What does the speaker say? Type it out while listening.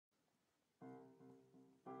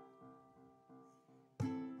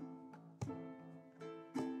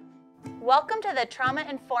Welcome to the Trauma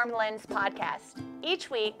Informed Lens podcast.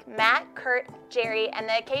 Each week, Matt, Curt, Jerry, and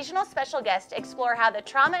the occasional special guest explore how the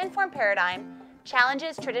trauma-informed paradigm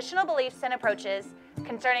challenges traditional beliefs and approaches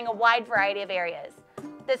concerning a wide variety of areas.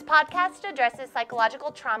 This podcast addresses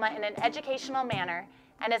psychological trauma in an educational manner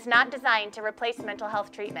and is not designed to replace mental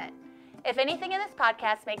health treatment. If anything in this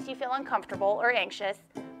podcast makes you feel uncomfortable or anxious,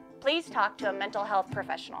 please talk to a mental health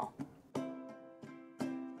professional.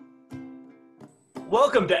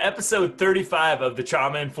 Welcome to episode 35 of the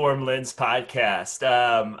Trauma Informed Lens podcast.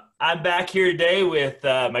 I'm back here today with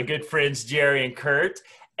my good friends Jerry and Curt,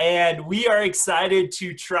 and we are excited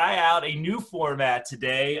to try out a new format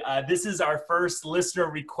today. This is our first listener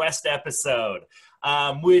request episode,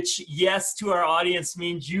 which, yes, to our audience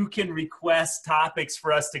means you can request topics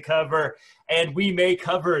for us to cover, and we may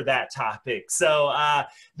cover that topic. So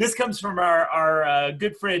this comes from our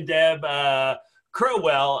good friend Deb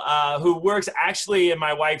Crowell, who works actually in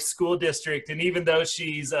my wife's school district. And even though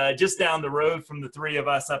she's just down the road from the three of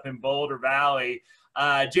us up in Boulder Valley,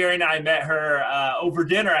 Jerry and I met her over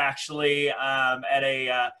dinner actually at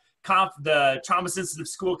the Trauma Sensitive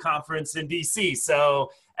School Conference in DC.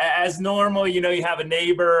 So as normal, you know, you have a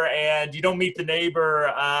neighbor and you don't meet the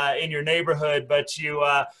neighbor in your neighborhood, but you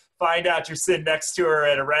find out you're sitting next to her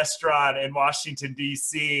at a restaurant in Washington,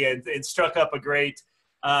 DC, and struck up a great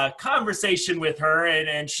conversation with her,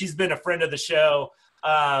 and she's been a friend of the show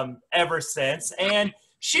ever since. And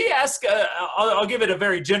she asked, I'll give it a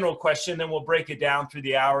very general question, then we'll break it down through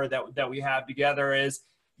the hour that we have together, is,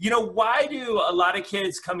 you know, why do a lot of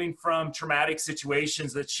kids coming from traumatic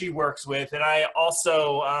situations that she works with, and I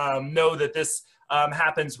also know that this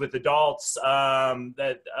happens with adults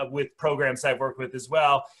with programs I've worked with as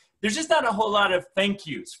well, there's just not a whole lot of thank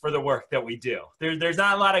yous for the work that we do. There's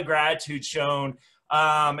not a lot of gratitude shown.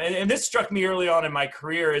 And this struck me early on in my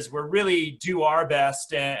career, is we really do our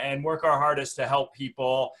best and work our hardest to help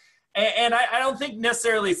people. And I don't think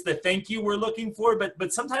necessarily it's the thank you we're looking for,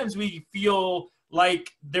 but sometimes we feel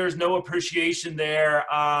like there's no appreciation there,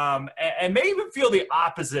 and may even feel the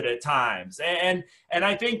opposite at times. And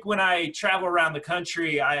I think when I travel around the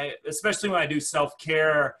country, especially when I do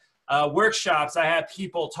self-care workshops, I have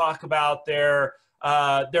people talk about the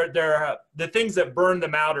things that burn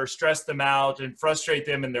them out or stress them out and frustrate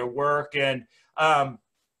them in their work. And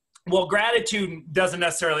well, gratitude doesn't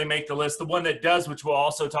necessarily make the list. The one that does, which we'll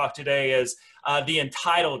also talk today, is the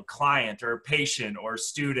entitled client or patient or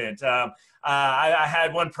student. I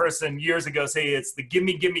had one person years ago say it's the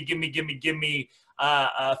gimme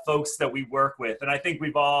folks that we work with. And I think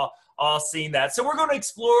we've all seen that. So we're going to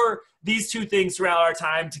explore these two things throughout our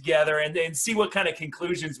time together and see what kind of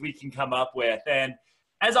conclusions we can come up with. And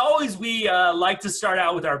as always, we like to start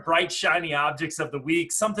out with our bright, shiny objects of the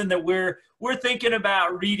week, something that we're thinking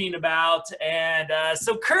about, reading about. And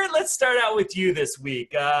so Curt, let's start out with you this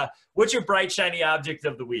week. What's your bright, shiny object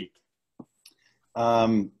of the week?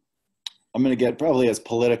 I'm going to get probably as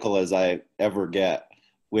political as I ever get,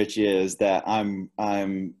 which is that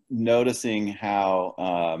I'm noticing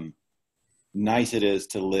how nice it is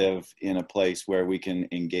to live in a place where we can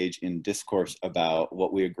engage in discourse about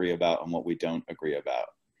what we agree about and what we don't agree about.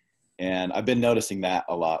 And I've been noticing that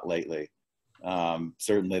a lot lately.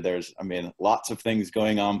 Certainly there's, lots of things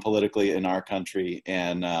going on politically in our country,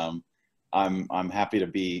 and I'm happy to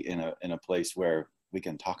be in a place where we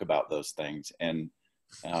can talk about those things, and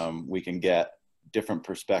we can get different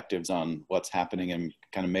perspectives on what's happening and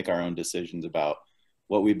kind of make our own decisions about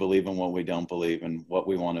what we believe and what we don't believe and what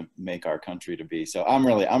we want to make our country to be. So I'm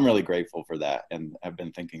really grateful for that. And I've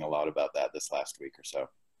been thinking a lot about that this last week or so.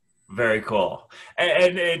 Very cool.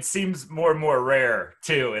 And it seems more and more rare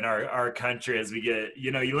too in our country as we get,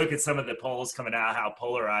 you look at some of the polls coming out, how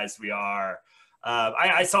polarized we are.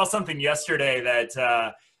 I saw something yesterday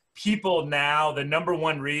that people now, the number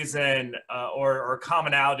one reason or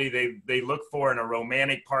commonality they look for in a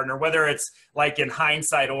romantic partner, whether it's like in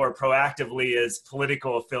hindsight or proactively, is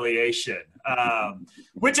political affiliation,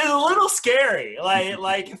 which is a little scary.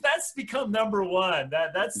 Like if that's become number one,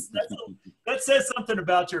 that says something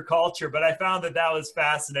about your culture. But I found that was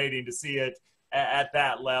fascinating to see it at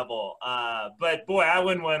that level. But boy, I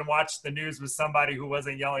wouldn't want to watch the news with somebody who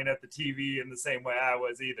wasn't yelling at the TV in the same way I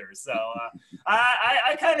was either. So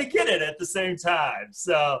I kind of get it at the same time.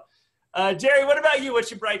 So Jerry, what about you?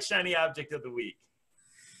 What's your bright, shiny object of the week?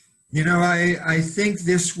 You know, I think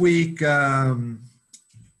this week,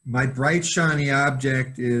 my bright, shiny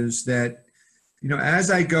object is that, as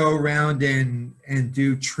I go around and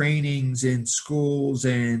do trainings in schools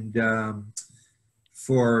and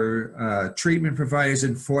for treatment providers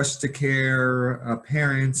and foster care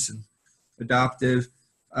parents and adoptive,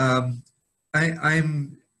 I'm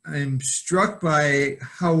I'm struck by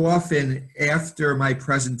how often after my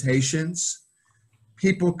presentations,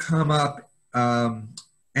 people come up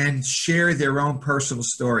and share their own personal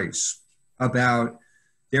stories about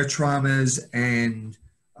their traumas and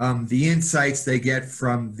the insights they get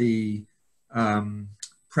from the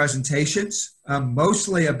presentations,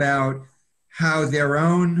 mostly about how their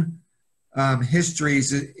own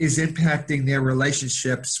histories is impacting their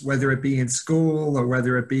relationships, whether it be in school or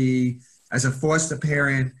whether it be as a foster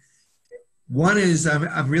parent. One is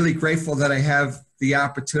I'm really grateful that I have the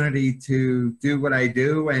opportunity to do what I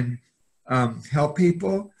do and help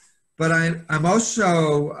people. But I'm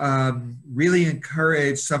also really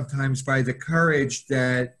encouraged sometimes by the courage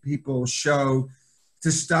that people show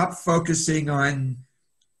to stop focusing on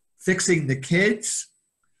fixing the kids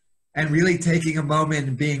and really taking a moment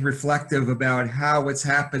and being reflective about how what's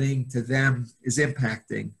happening to them is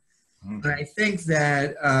impacting. Mm-hmm. And I think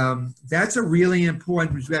that that's a really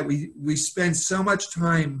important, that we spend so much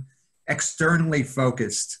time externally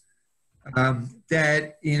focused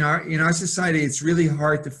that in our society, it's really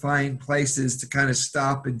hard to find places to kind of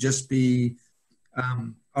stop and just be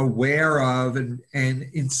aware of and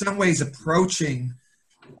in some ways approaching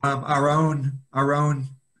our own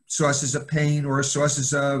sources of pain or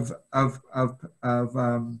sources of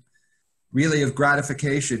really of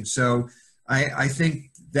gratification. So I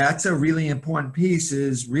think that's a really important piece,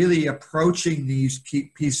 is really approaching these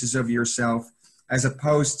key pieces of yourself as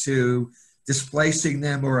opposed to displacing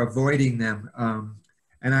them or avoiding them.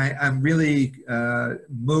 And I'm really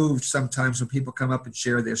moved sometimes when people come up and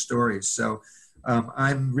share their stories. So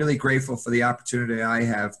I'm really grateful for the opportunity I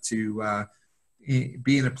have to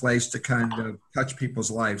be in a place to kind of touch people's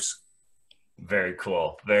lives. Very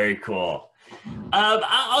cool. Very cool.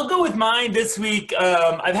 I'll go with mine this week.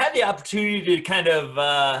 I've had the opportunity to kind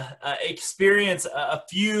of experience a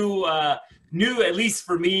few new, at least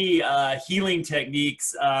for me, healing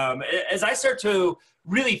techniques. As I start to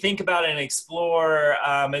really think about and explore,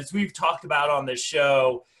 as we've talked about on this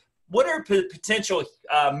show, what are potential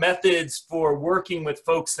methods for working with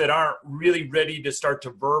folks that aren't really ready to start to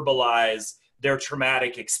verbalize their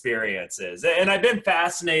traumatic experiences? And I've been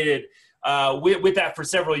fascinated with that for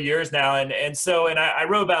several years now. And I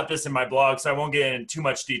wrote about this in my blog, so I won't get into too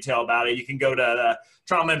much detail about it. You can go to the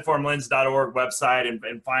traumainformedlens.org website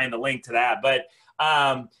and find the link to that. But,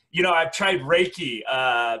 I've tried Reiki.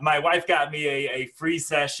 My wife got me a free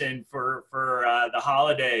session for the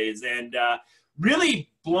holidays, and really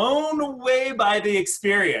blown away by the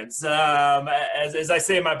experience. As I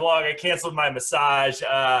say in my blog, I canceled my massage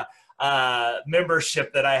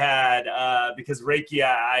membership that I had because Reiki,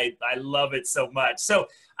 I love it so much. So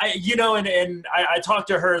I talked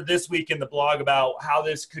to her this week in the blog about how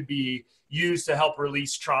this could be used to help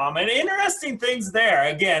release trauma, and interesting things there.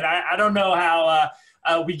 Again, I don't know how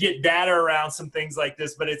we get data around some things like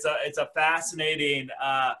this, but it's a fascinating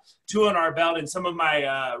tool in our belt. And some of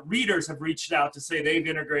my readers have reached out to say they've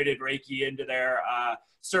integrated Reiki into their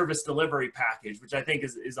service delivery package, which I think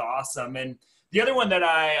is awesome. And the other one that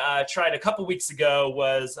I tried a couple weeks ago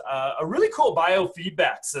was a really cool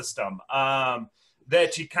biofeedback system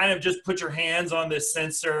that you kind of just put your hands on this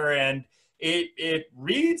sensor and it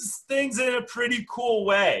reads things in a pretty cool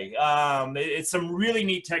way. It's some really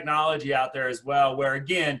neat technology out there as well, where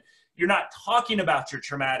again, you're not talking about your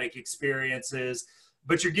traumatic experiences,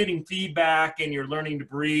 but you're getting feedback and you're learning to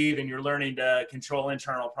breathe and you're learning to control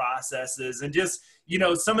internal processes and just,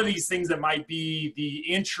 some of these things that might be the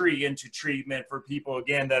entry into treatment for people,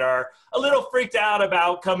 again, that are a little freaked out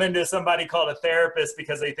about coming to somebody called a therapist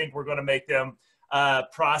because they think we're going to make them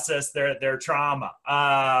process their trauma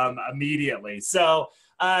immediately. So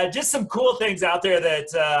just some cool things out there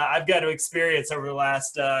that I've got to experience over the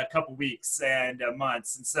last couple weeks and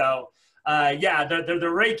months. And so,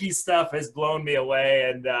 the Reiki stuff has blown me away.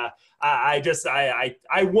 And I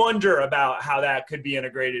wonder about how that could be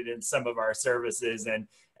integrated in some of our services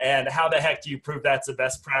and how the heck do you prove that's the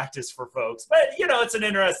best practice for folks? But, it's an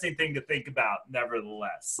interesting thing to think about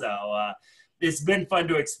nevertheless. So, it's been fun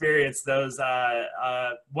to experience those,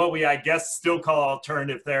 what we, I guess, still call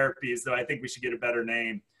alternative therapies, though I think we should get a better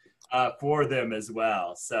name for them as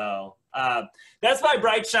well. So that's my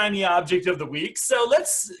bright, shiny object of the week. So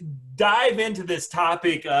let's dive into this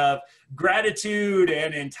topic of gratitude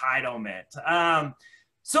and entitlement.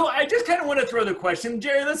 So I just kind of want to throw the question.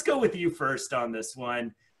 Jerry, let's go with you first on this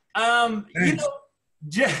one. I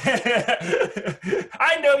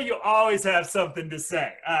know you always have something to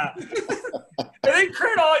say. I think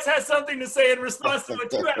Curt always has something to say in response to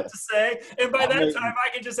what you have to say. And by that time, I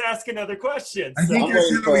can just ask another question. I think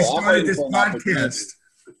that's how we started this podcast.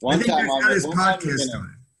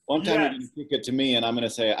 One One time you're going to kick it to me, and I'm going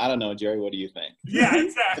to say, I don't know, Jerry, what do you think? Yeah,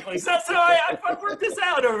 exactly. So I worked this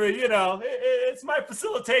out over, it's my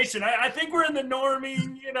facilitation. I think we're in the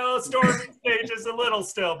norming, storming stages a little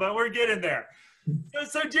still, but we're getting there.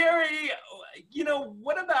 So Jerry,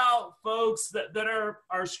 what about folks that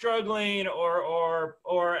are struggling or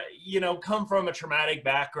come from a traumatic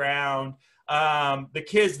background, the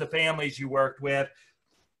kids, the families you worked with,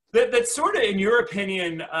 that sort of, in your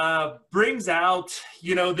opinion, brings out,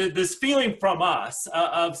 this feeling from us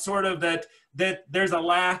of sort of that there's a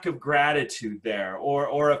lack of gratitude there,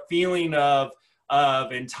 or a feeling of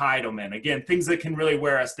entitlement. Again, things that can really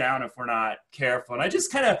wear us down if we're not careful. And I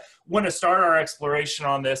just kind of want to start our exploration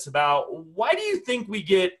on this about, why do you think we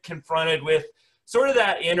get confronted with sort of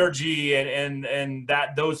that energy and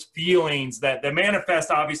that those feelings that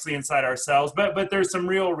manifest obviously inside ourselves, but there's some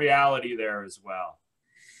real reality there as well?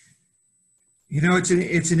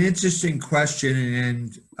 It's an interesting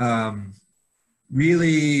question, and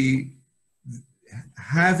really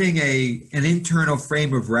having an internal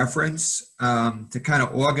frame of reference to kind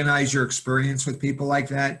of organize your experience with people like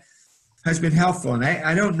that has been helpful. And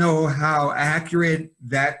I don't know how accurate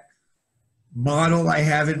that model I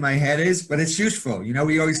have in my head is, but it's useful.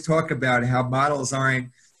 We always talk about how models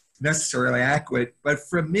aren't necessarily accurate, but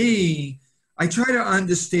for me, I try to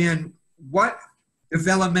understand what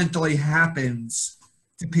developmentally happens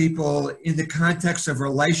to people in the context of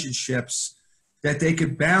relationships, that they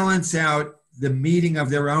could balance out the meeting of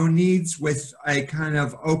their own needs with a kind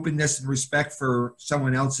of openness and respect for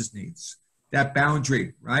someone else's needs, that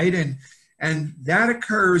boundary, right? And that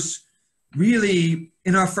occurs really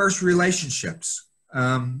in our first relationships,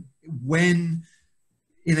 when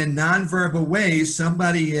in a nonverbal way,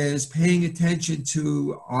 somebody is paying attention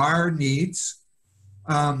to our needs,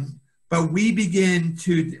 but we begin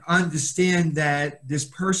to understand that this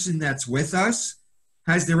person that's with us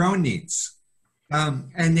has their own needs.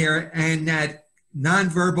 And that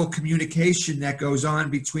nonverbal communication that goes on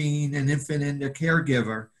between an infant and their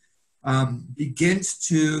caregiver begins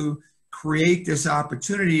to create this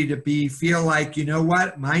opportunity to feel like,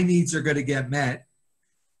 my needs are going to get met.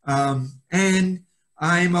 And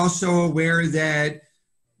I'm also aware that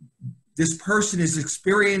this person is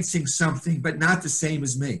experiencing something, but not the same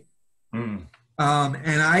as me. And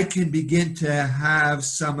I can begin to have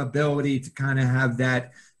some ability to kind of have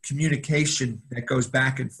that communication that goes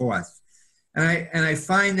back and forth. And I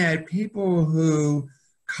find that people who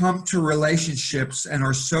come to relationships and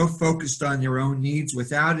are so focused on their own needs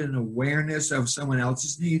without an awareness of someone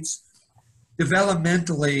else's needs,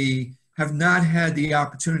 developmentally have not had the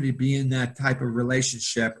opportunity to be in that type of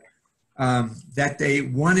relationship, that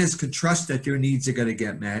one is can trust that their needs are going to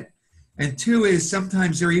get met. And two is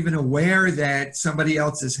sometimes they're even aware that somebody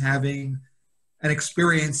else is having an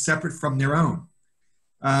experience separate from their own.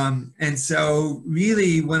 And so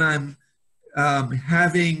really when I'm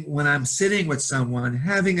sitting with someone,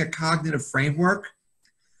 having a cognitive framework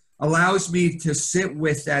allows me to sit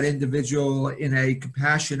with that individual in a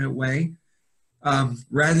compassionate way,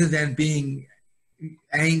 rather than being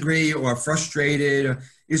angry or frustrated,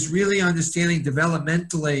 is really understanding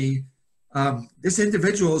developmentally, this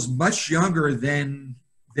individual is much younger than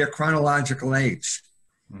their chronological age.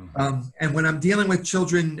 And when I'm dealing with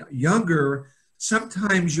children younger,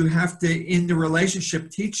 sometimes you have to, in the relationship,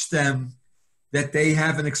 teach them that they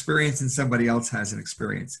have an experience and somebody else has an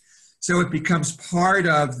experience. So it becomes part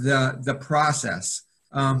of the process.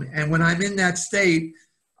 And when I'm in that state,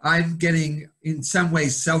 I'm getting, in some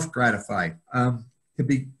ways, self-gratified,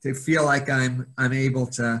 to feel like I'm able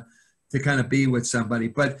to kind of be with somebody.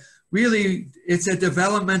 But really, it's a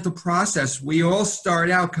developmental process. We all start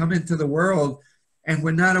out, come into the world, and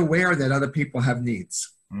we're not aware that other people have needs.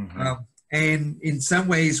 And in some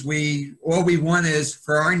ways, all we want is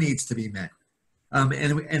for our needs to be met.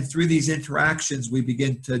 And through these interactions, we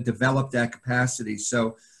begin to develop that capacity.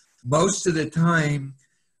 So most of the time,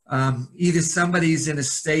 either somebody's in a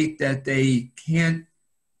state that they can't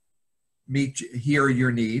hear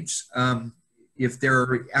your needs, if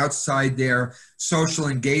they're outside their social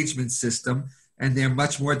engagement system and they're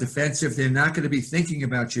much more defensive, they're not going to be thinking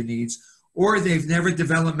about your needs, or they've never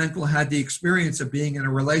had the experience of being in a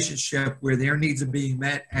relationship where their needs are being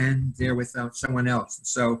met and they're with someone else.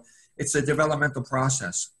 So it's a developmental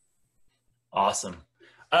process. Awesome.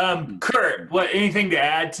 Curt, anything to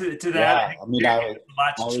add to that? Yeah, I mean, I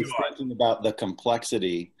was thinking about the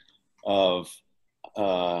complexity of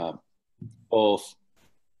both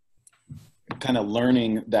kind of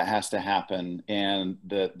learning that has to happen and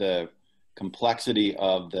the complexity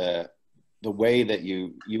of the way that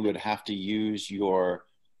you would have to use your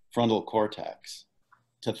frontal cortex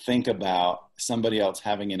to think about somebody else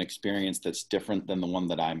having an experience that's different than the one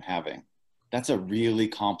that I'm having. That's a really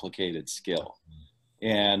complicated skill.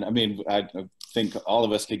 And I mean, I think all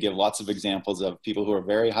of us could give lots of examples of people who are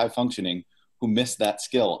very high functioning who miss that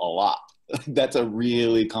skill a lot. That's a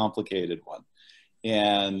really complicated one.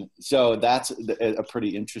 And so that's a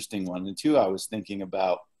pretty interesting one. And two, I was thinking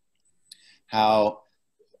about how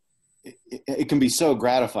it can be so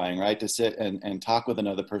gratifying, right? To sit and talk with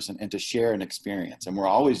another person and to share an experience. And we're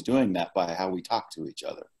always doing that by how we talk to each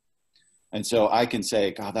other. And so I can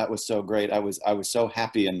say, God, that was so great. I was so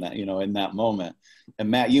happy in that, in that moment. And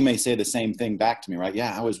Matt, you may say the same thing back to me, right?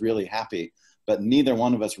 Yeah, I was really happy. But neither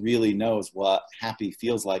one of us really knows what happy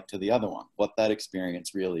feels like to the other one, what that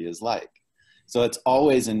experience really is like. So it's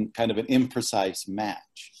always in kind of an imprecise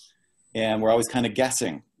match. And we're always kind of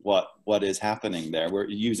guessing what is happening there. We're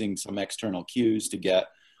using some external cues to get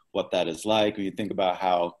what that is like. When you think about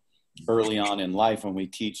how early on in life, when we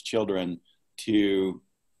teach children to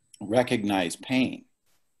recognize pain,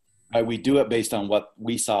 right? We do it based on what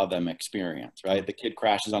we saw them experience, right? The kid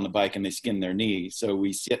crashes on the bike and they skin their knee. So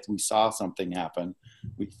we saw something happen.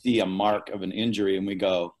 We see a mark of an injury and we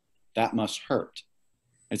go, that must hurt.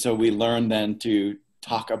 And so we learn then to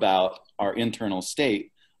talk about our internal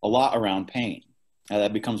state a lot around pain.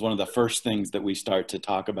 That becomes one of the first things that we start to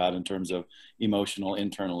talk about in terms of emotional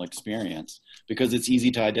internal experience, because it's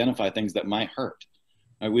easy to identify things that might hurt.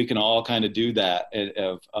 We can all kind of do that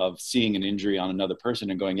of seeing an injury on another person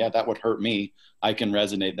and going, yeah, that would hurt me. I can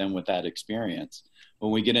resonate then with that experience.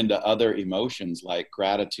 When we get into other emotions like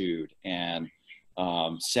gratitude and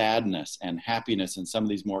sadness and happiness and some of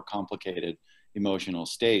these more complicated emotional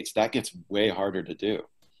states, that gets way harder to do.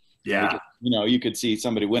 Yeah. You could see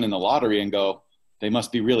somebody winning the lottery and go, they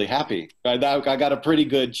must be really happy. I got a pretty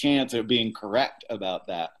good chance of being correct about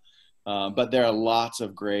that. But there are lots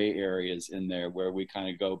of gray areas in there where we kind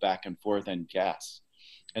of go back and forth and guess.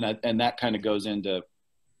 And that kind of goes into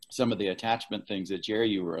some of the attachment things that, Jerry,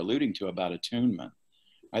 you were alluding to about attunement.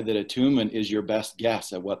 Right? That attunement is your best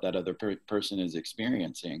guess at what that other person is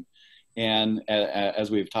experiencing. And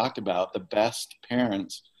as we've talked about, the best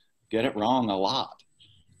parents get it wrong a lot.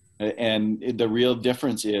 And the real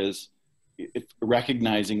difference is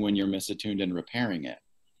recognizing when you're misattuned and repairing it.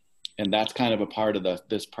 And that's kind of a part of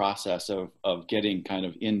this process of getting kind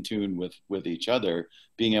of in tune with each other,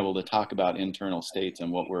 being able to talk about internal states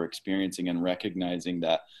and what we're experiencing and recognizing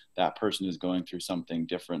that that person is going through something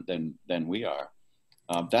different than we are.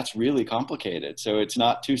 That's really complicated. So it's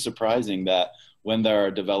not too surprising that when there are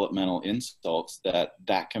developmental insults,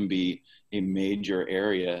 that can be a major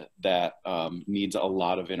area that needs a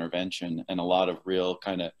lot of intervention and a lot of real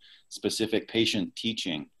kind of specific patient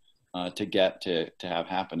teaching to get to have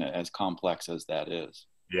happen, as complex as that is.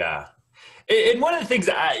 Yeah. And one of the things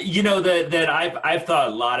that I've thought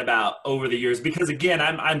a lot about over the years, because again,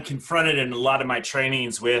 I'm confronted in a lot of my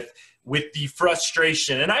trainings with the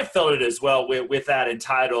frustration, and I felt it as well with that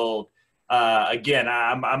entitled. Again,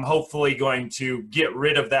 I'm hopefully going to get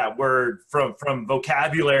rid of that word from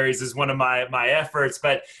vocabularies as one of my efforts,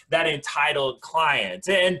 but that entitled client.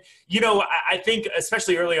 And, I think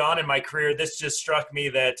especially early on in my career, this just struck me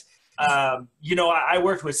that, I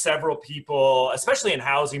worked with several people, especially in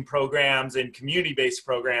housing programs and community-based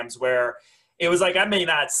programs, where it was like, I may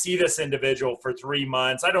not see this individual for 3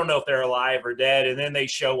 months. I don't know if they're alive or dead. And then they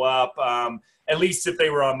show up, at least if they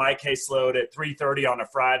were on my caseload at 3:30 on a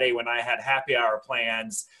Friday when I had happy hour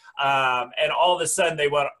plans. And all of a sudden they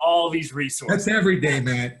want all these resources. That's every day,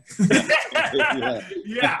 Matt.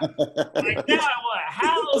 Yeah. Like, now I want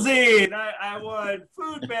housing. I want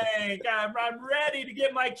food bank. I'm ready to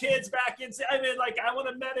get my kids back in. I want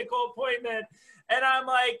a medical appointment. And I'm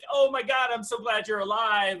like, oh my God, I'm so glad you're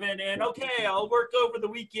alive. And okay, I'll work over the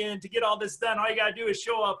weekend to get all this done. All you got to do is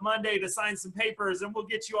show up Monday to sign some papers and we'll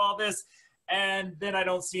get you all this. And then I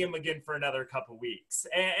don't see him again for another couple of weeks.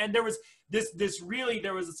 And there was this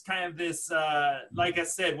kind of this, like I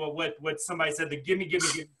said, what somebody said, the gimme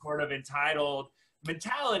sort of entitled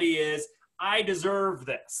mentality is, I deserve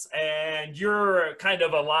this, and you're kind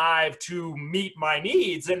of alive to meet my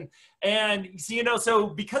needs. And so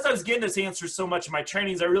because I was getting this answer so much in my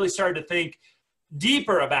trainings, I really started to think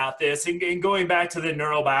deeper about this and going back to the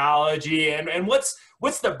neurobiology and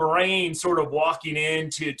what's the brain sort of walking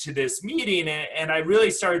into this meeting. And I really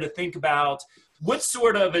started to think about what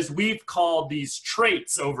sort of, as we've called these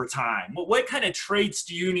traits over time, what kind of traits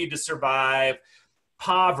do you need to survive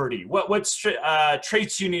poverty? What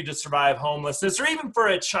traits do you need to survive homelessness, or even for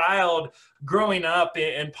a child growing up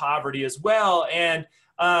in poverty as well? And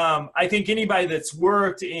I think anybody that's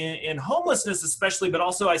worked in homelessness especially, but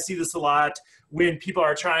also I see this a lot when people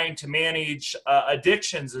are trying to manage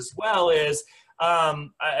addictions as well, is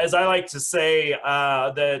as I like to say,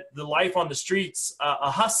 that the life on the streets,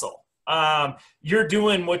 a hustle. You're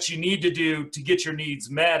doing what you need to do to get your needs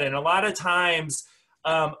met. And a lot of times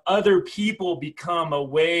other people become a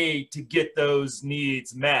way to get those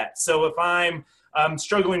needs met. So if I'm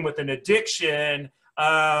struggling with an addiction,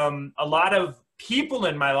 a lot of people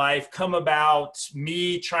in my life come about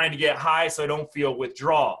me trying to get high so I don't feel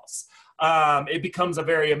withdrawals. It becomes a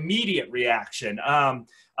very immediate reaction.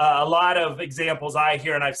 A lot of examples I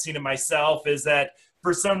hear, and I've seen it myself, is that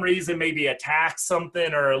for some reason, maybe a tax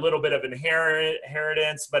something or a little bit of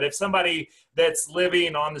inheritance. But if somebody that's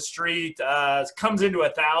living on the street comes into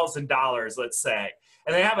 $1,000, let's say,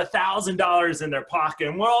 and they have $1,000 in their pocket,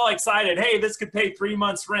 and we're all excited, hey, this could pay 3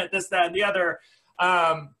 months rent, this, that, and the other.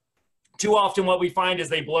 Too often what we find is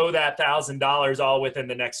they blow that $1,000 all within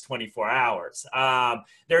the next 24 hours.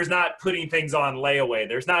 There's not putting things on layaway.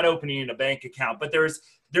 There's not opening a bank account, but there's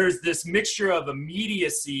this mixture of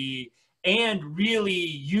immediacy and really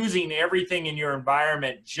using everything in your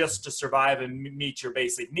environment just to survive and meet your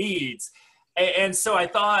basic needs. And so I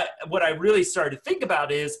thought what I really started to think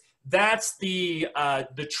about is that's the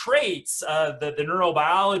traits, the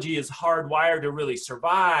neurobiology is hardwired to really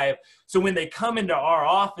survive. So when they come into our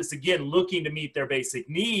office, again, looking to meet their basic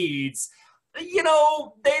needs, you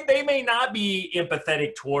know, they may not be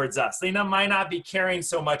empathetic towards us. They might not be caring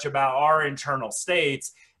so much about our internal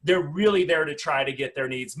states. They're really there to try to get their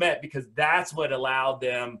needs met because that's what allowed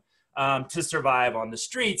them to survive on the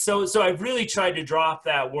street. So I've really tried to drop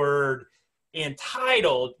that word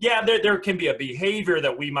entitled. Yeah, there can be a behavior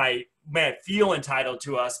that we might feel entitled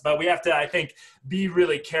to us, but we have to, I think, be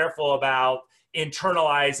really careful about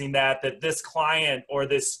internalizing that this client or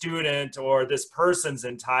this student or this person's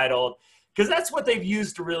entitled, because that's what they've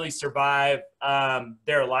used to really survive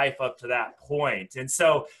their life up to that point. And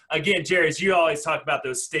so again, Jerry, as you always talk about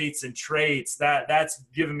those states and traits, that's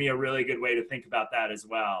given me a really good way to think about that as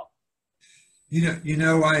well.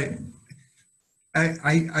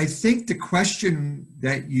 I think the question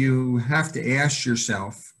that you have to ask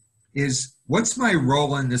yourself is, what's my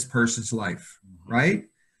role in this person's life, right?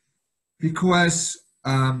 Because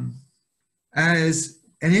as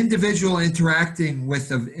an individual interacting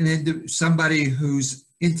with somebody who's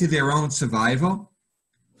into their own survival,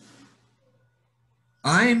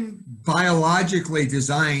 I'm biologically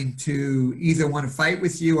designed to either want to fight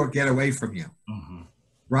with you or get away from you,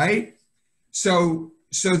 right? So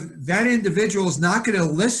that individual is not going to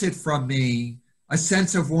elicit from me a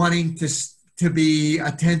sense of wanting to be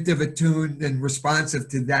attentive, attuned, and responsive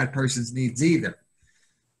to that person's needs either.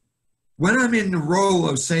 When I'm in the role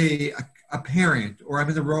of, say, a parent, or I'm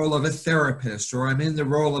in the role of a therapist, or I'm in the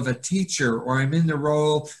role of a teacher, or I'm in the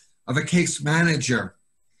role of a case manager,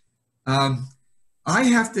 I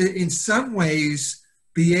have to, in some ways,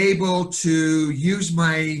 be able to use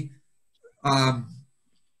my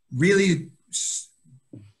really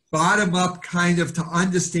bottom up kind of to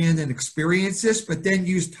understand and experience this, but then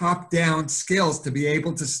use top down skills to be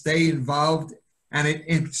able to stay involved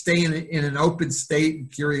and stay in an open state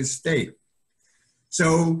and curious state.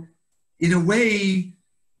 So in a way,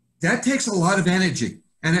 that takes a lot of energy,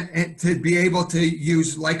 and to be able to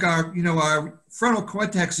use, like, our frontal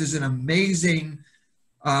cortex is an amazing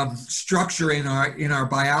structure in our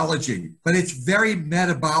biology, but it's very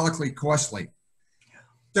metabolically costly.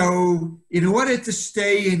 So in order to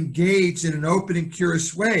stay engaged in an open and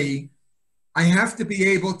curious way, I have to be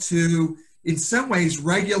able to, in some ways,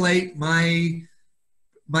 regulate my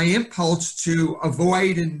impulse to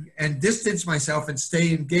avoid and distance myself and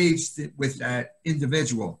stay engaged with that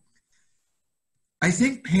individual. I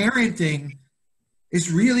think parenting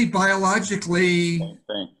is really biologically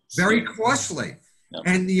very costly. Yep.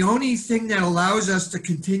 And the only thing that allows us to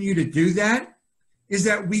continue to do that is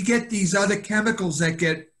that we get these other chemicals that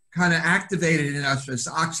get kind of activated in us, as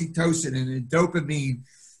oxytocin and dopamine,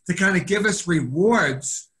 to kind of give us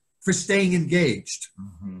rewards for staying engaged,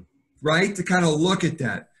 right? To kind of look at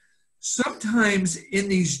that. Sometimes in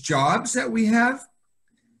these jobs that we have,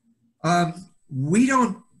 we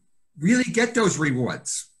don't really get those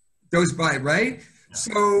rewards, right? Yeah.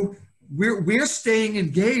 So we're staying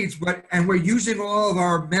engaged, and we're using all of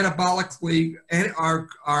our metabolically and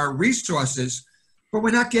our resources, but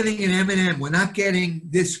we're not getting an M&M. We're not getting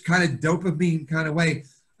this kind of dopamine kind of way,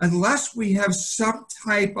 unless we have some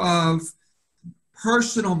type of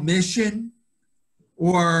personal mission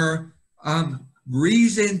or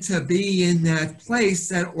reason to be in that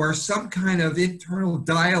place, or some kind of internal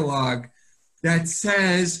dialogue that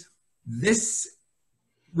says, this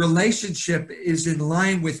relationship is in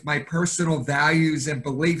line with my personal values and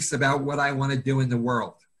beliefs about what I want to do in the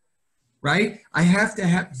world, right? I have to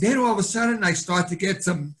have, then all of a sudden I start to get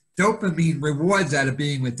some dopamine rewards out of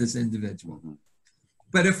being with this individual.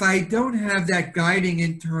 But if I don't have that guiding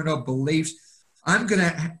internal beliefs, I'm going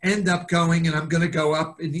to end up going and I'm going to go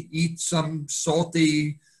up and eat some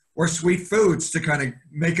salty or sweet foods to kind of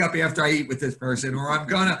make up after I eat with this person, or I'm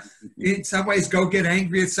going to, in some ways, go get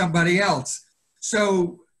angry at somebody else.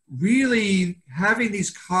 So really having these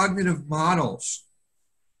cognitive models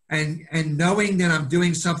and knowing that I'm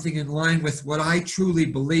doing something in line with what I truly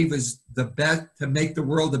believe is the best to make the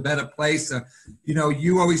world a better place. You know,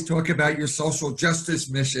 you always talk about your social justice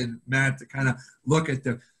mission, Matt, to kind of look at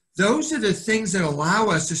those are the things that allow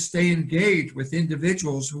us to stay engaged with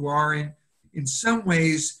individuals who are in some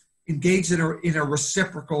ways engaged in a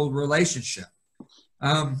reciprocal relationship.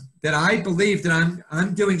 That I believe that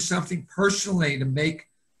I'm doing something personally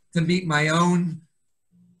to meet my own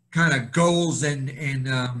kind of goals and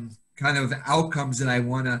kind of outcomes that I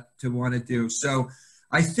want to do. So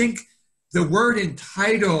I think the word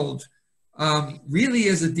entitled really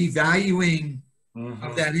is a devaluing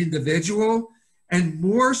of that individual. And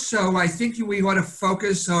more so, I think we ought to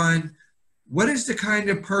focus on what is the kind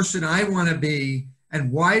of person I want to be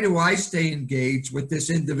and why do I stay engaged with this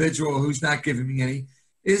individual who's not giving me any,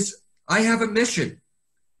 is I have a mission,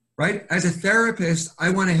 right? As a therapist, I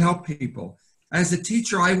want to help people. As a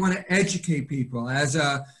teacher, I want to educate people. As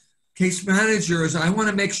a case manager, I want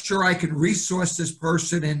to make sure I can resource this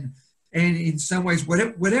person and in some ways,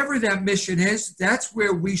 whatever that mission is, that's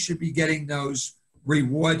where we should be getting those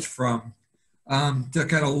rewards from, to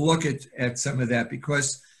kind of look at some of that,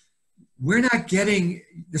 because we're not getting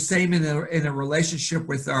the same in a relationship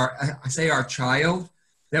with our child,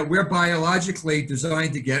 that we're biologically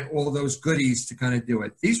designed to get all those goodies to kind of do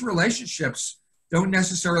it. These relationships don't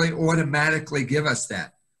necessarily automatically give us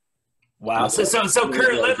that. Wow. So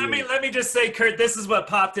Curt, let me just say, Curt, this is what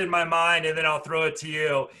popped in my mind, and then I'll throw it to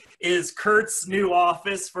you. Is Curt's new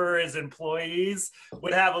office for his employees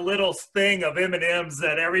would have a little thing of M&Ms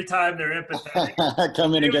that every time they're empathetic,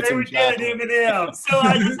 come in and get they some would get an M&M. So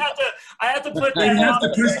I have to put that You have out to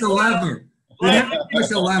push the lever. You have to push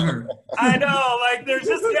the lever. I know, like there's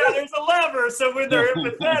a lever. So when they're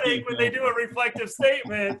empathetic, when they do a reflective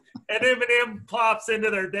statement, an M&M pops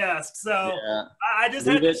into their desk. So yeah. I just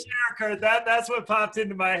had to share, Curt. That's what popped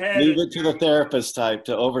into my head. Leave it to the therapist type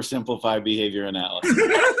to oversimplify behavior analysis.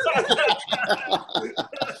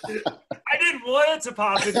 I didn't want it to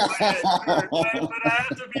pop into my head, Curt, but I have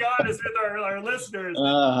to be honest with our listeners.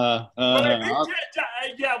 But I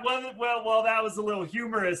think, well, that was a little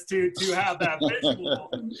humorous to have that visual.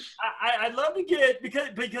 I'd love to get,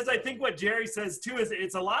 because I think what Jerry says too is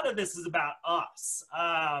it's a lot of this is about us.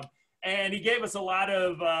 And he gave us a lot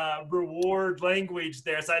of reward language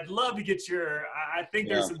there. So I'd love to get I think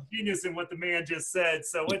there's some genius in what the man just said.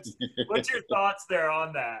 So what's your thoughts there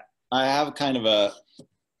on that? I have kind of a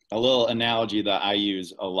little analogy that I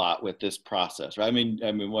use a lot with this process, right? I mean,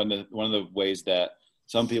 one of the ways that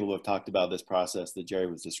some people have talked about this process that Jerry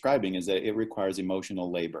was describing is that it requires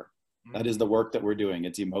emotional labor. Mm-hmm. That is the work that we're doing.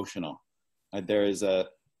 It's emotional. There is what's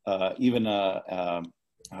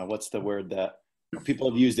the word that people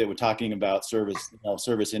have used it? We're talking about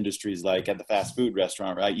service industries, like at the fast food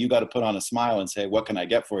restaurant, right? You got to put on a smile and say, "What can I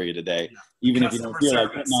get for you today?" Yeah. Even if you don't feel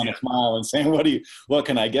like putting on a smile and saying, "What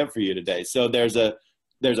can I get for you today?" So there's a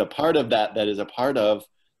part of that is a part of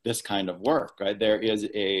this kind of work, right?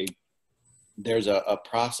 There's a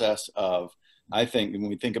process of, I think, when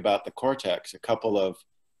we think about the cortex, a couple of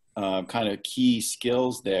kind of key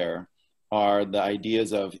skills there are the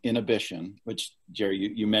ideas of inhibition, which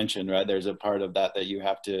Jerry, you mentioned, right? There's a part of that you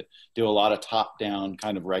have to do a lot of top-down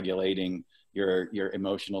kind of regulating your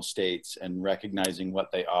emotional states and recognizing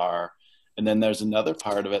what they are. And then there's another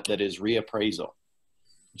part of it that is reappraisal,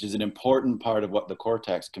 which is an important part of what the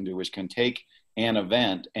cortex can do, which can take an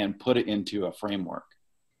event and put it into a framework.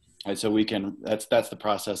 Right? So that's the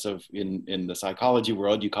process of, in the psychology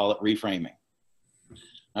world, you call it reframing.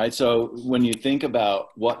 All right, so when you think about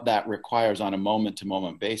what that requires on a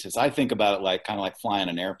moment-to-moment basis, I think about it like kind of like flying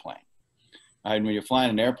an airplane. All right, when you're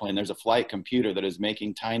flying an airplane, there's a flight computer that is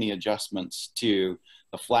making tiny adjustments to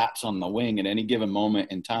the flaps on the wing at any given moment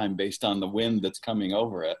in time based on the wind that's coming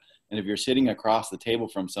over it. And if you're sitting across the table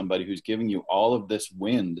from somebody who's giving you all of this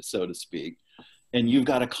wind, so to speak, and you've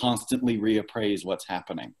got to constantly reappraise what's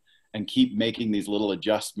happening and keep making these little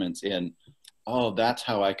adjustments in, oh, that's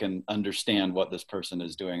how I can understand what this person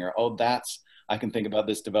is doing, or, oh, I can think about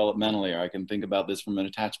this developmentally, or I can think about this from an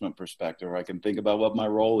attachment perspective, or I can think about what my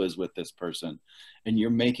role is with this person. And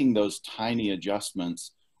you're making those tiny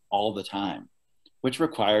adjustments all the time, which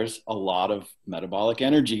requires a lot of metabolic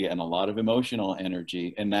energy and a lot of emotional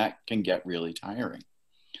energy, and that can get really tiring.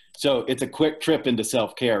 So it's a quick trip into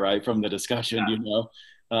self-care, right, from the discussion,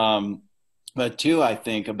 but two, I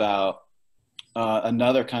think about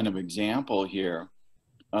another kind of example here,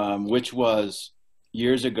 which was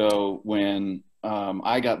years ago when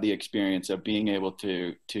I got the experience of being able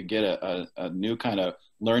to get a new kind of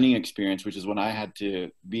learning experience, which is when I had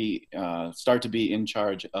to start to be in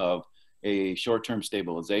charge of a short-term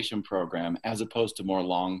stabilization program as opposed to more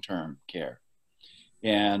long-term care.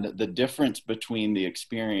 And the difference between the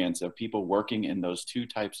experience of people working in those two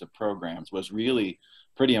types of programs was really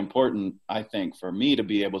pretty important, I think, for me to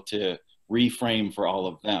be able to reframe for all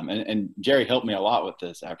of them. And Jerry helped me a lot with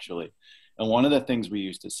this, actually. And one of the things we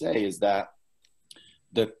used to say is that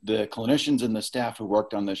the clinicians and the staff who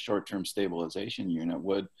worked on this short-term stabilization unit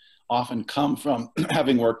would often come from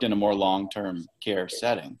having worked in a more long-term care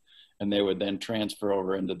setting. And they would then transfer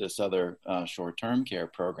over into this other short-term care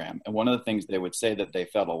program. And one of the things they would say that they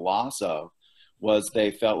felt a loss of was they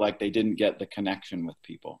felt like they didn't get the connection with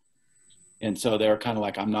people. And so they were kind of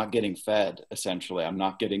like, I'm not getting fed, essentially. I'm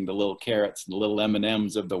not getting the little carrots and the little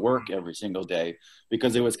M&Ms of the work every single day,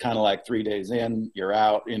 because it was kind of like 3 days in, you're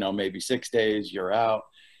out, maybe 6 days, you're out.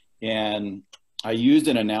 And I used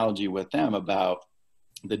an analogy with them about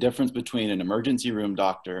the difference between an emergency room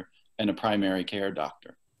doctor and a primary care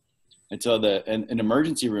doctor. And so an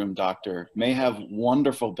emergency room doctor may have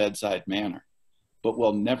wonderful bedside manner, but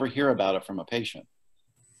will never hear about it from a patient.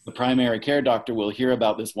 The primary care doctor will hear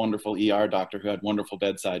about this wonderful ER doctor who had wonderful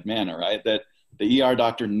bedside manner, right? That the ER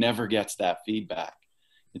doctor never gets that feedback.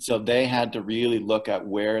 And so they had to really look at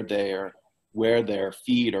where their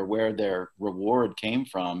feed or where their reward came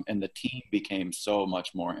from. And the team became so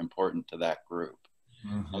much more important to that group,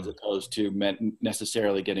 as opposed to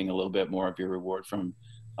necessarily getting a little bit more of your reward from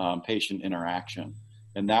patient interaction.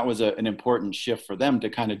 And that was an important shift for them to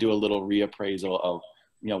kind of do a little reappraisal of,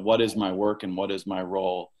 what is my work and what is my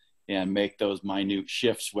role, and make those minute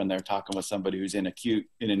shifts when they're talking with somebody who's in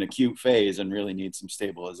an acute phase and really needs some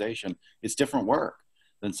stabilization. It's different work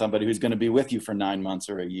than somebody who's going to be with you for 9 months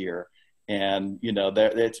or a year. And,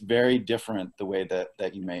 it's very different the way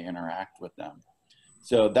that you may interact with them.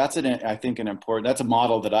 So that's that's a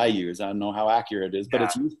model that I use. I don't know how accurate it is, but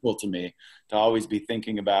it's useful to me to always be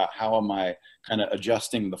thinking about how am I kind of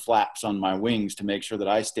adjusting the flaps on my wings to make sure that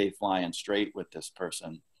I stay flying straight with this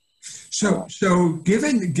person. So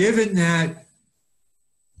given that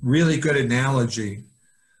really good analogy,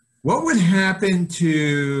 what would happen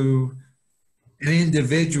to an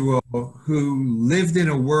individual who lived in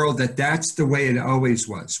a world that's the way it always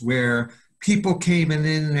was, where people came in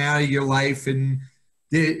and out of your life and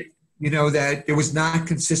that there was not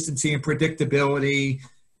consistency and predictability,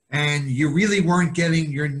 and you really weren't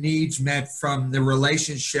getting your needs met from the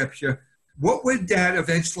relationships? What would that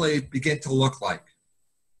eventually begin to look like?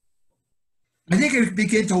 I think it would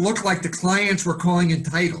begin to look like the clients were calling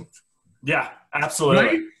entitled. Yeah, absolutely.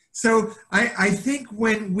 Right? So I think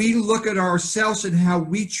when we look at ourselves and how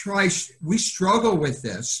we struggle with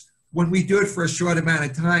this when we do it for a short amount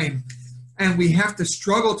of time, and we have to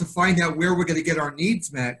struggle to find out where we're going to get our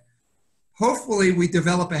needs met. Hopefully we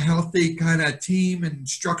develop a healthy kind of team and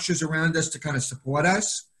structures around us to kind of support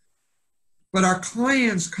us. But our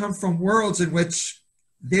clients come from worlds in which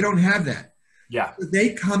they don't have that. Yeah.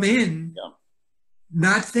 They come in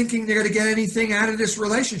not thinking they're going to get anything out of this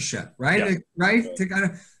relationship, right? Yeah. Right? To kind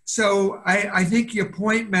of, so I think your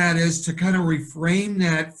point, Matt, is to kind of reframe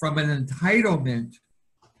that from an entitlement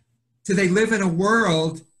to they live in a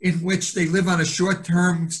world in which they live on a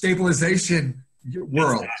short-term stabilization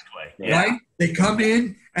world, exactly. Right? They come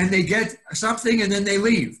in and they get something and then they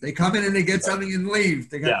leave. They come in and they get something and leave.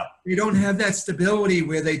 They don't have that stability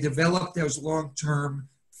where they develop those long-term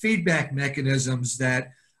feedback mechanisms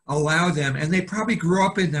that allow them, and they probably grew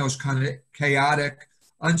up in those kind of chaotic,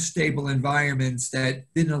 unstable environments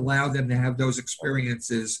that didn't allow them to have those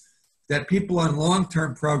experiences that people on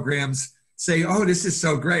long-term programs say, oh, this is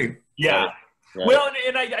so great. Yeah. Right. Well,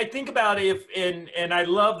 and I think about it, and I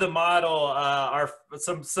love the model.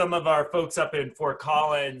 Some of our folks up in Fort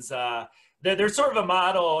Collins, there's sort of a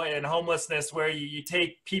model in homelessness where you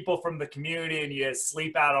take people from the community and you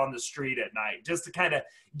sleep out on the street at night just to kind of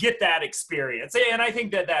get that experience. And I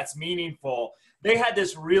think that's meaningful. They had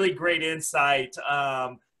this really great insight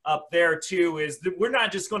up there too, is that we're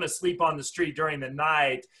not just going to sleep on the street during the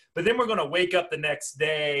night, but then we're going to wake up the next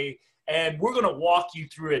day and we're going to walk you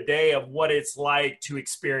through a day of what it's like to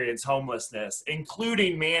experience homelessness,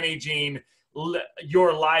 including managing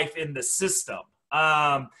your life in the system.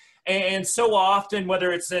 And so often,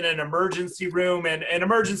 whether it's in an emergency room, and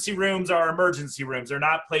emergency rooms are emergency rooms, they're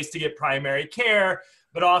not a place to get primary care,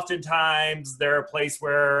 but oftentimes they're a place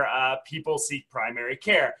where people seek primary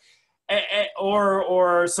care.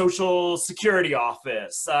 Or social security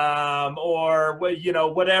office, or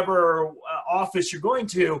whatever office you're going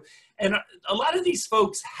to. And a lot of these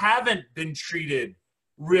folks haven't been treated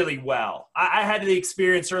really well. I had the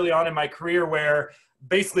experience early on in my career where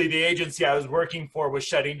basically the agency I was working for was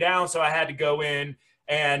shutting down, so I had to go in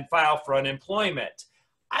and file for unemployment.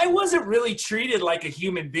 I wasn't really treated like a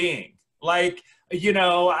human being. Like,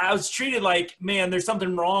 I was treated like, man, there's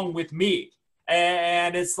something wrong with me.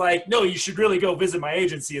 And it's like, no, you should really go visit my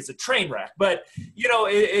agency. It's a train wreck. But,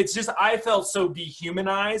 it's just, I felt so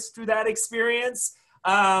dehumanized through that experience,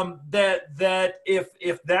 that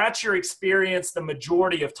if that's your experience the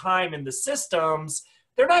majority of time in the systems,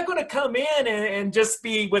 they're not going to come in and just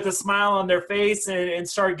be with a smile on their face and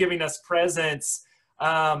start giving us presents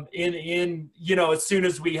as soon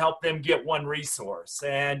as we help them get one resource.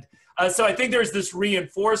 And so I think there's this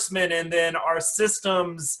reinforcement, and then our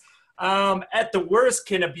systems at the worst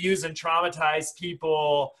can abuse and traumatize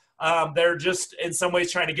people. They're just in some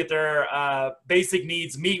ways trying to get their basic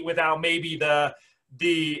needs met without maybe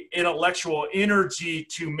the intellectual energy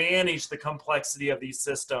to manage the complexity of these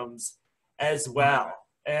systems as well.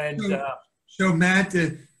 And so Matt,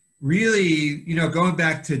 really, going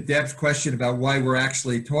back to Deb's question about why we're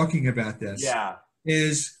actually talking about this,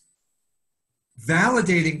 is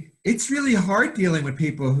validating. It's really hard dealing with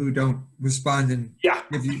people who don't respond and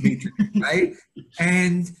give you right?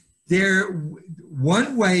 And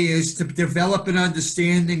one way is to develop an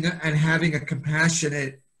understanding and having a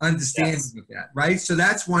compassionate understanding of that, right? So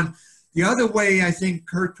that's one. The other way I think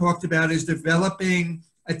Curt talked about is developing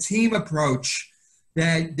a team approach,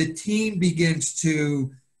 that the team begins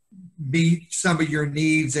to meet some of your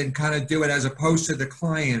needs and kind of do it as opposed to the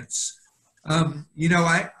clients.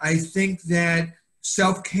 I think that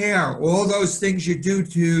self-care, all those things you do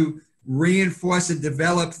to reinforce and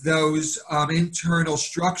develop those internal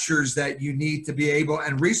structures that you need to be able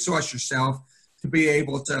and resource yourself to be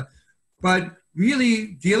able to, but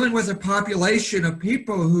really dealing with a population of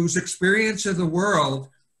people whose experience of the world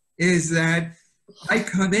is that I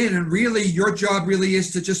come in and really your job really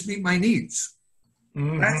is to just meet my needs.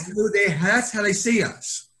 Mm-hmm. That's how they see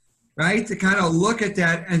us, right? To kind of look at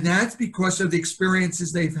that. And that's because of the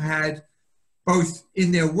experiences they've had both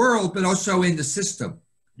in their world, but also in the system.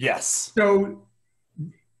 Yes. So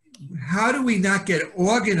how do we not get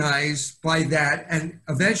organized by that and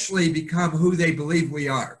eventually become who they believe we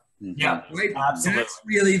are? Yeah, right? Absolutely. That's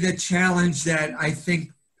really the challenge that I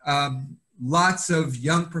think lots of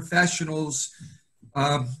young professionals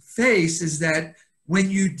face, is that when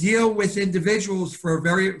you deal with individuals for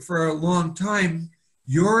a long time,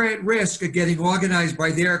 you're at risk of getting organized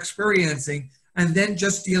by their experiencing and then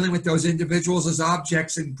just dealing with those individuals as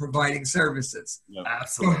objects and providing services. Yep.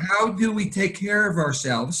 Absolutely. So how do we take care of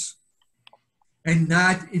ourselves and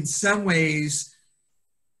not in some ways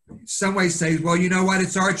say, well, you know what,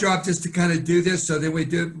 it's our job just to kind of do this. So then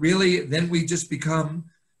then we just become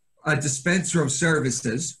a dispenser of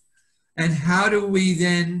services. And how do we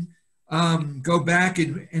then go back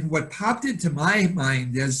and what popped into my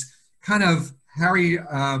mind is kind of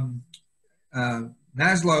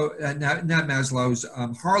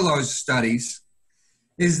Harlow's studies,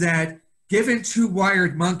 is that given two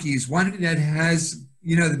wired monkeys, one that has,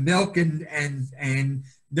 the milk and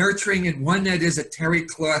nurturing, and one that is a terry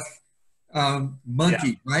cloth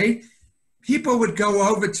monkey, right? People would go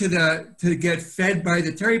over to get fed by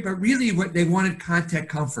the terry, but really what they wanted contact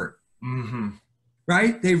comfort,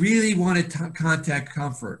 right? They really wanted contact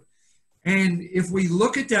comfort. And if we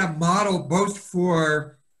look at that model, both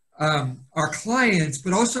for our clients,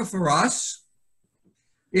 but also for us,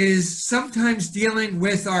 is sometimes dealing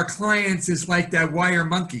with our clients is like that wire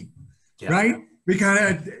monkey, right?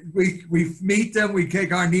 We we meet them, we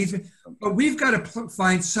take our needs, but we've got to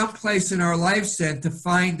find some place in our lives then to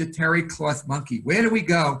find the terry cloth monkey. Where do we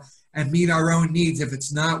go and meet our own needs if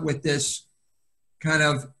it's not with this kind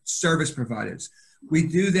of service providers? We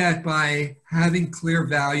do that by having clear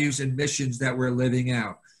values and missions that we're living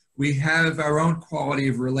out. We have our own quality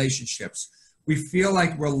of relationships. We feel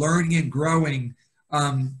like we're learning and growing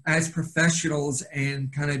as professionals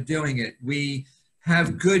and kind of doing it. We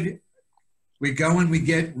go and we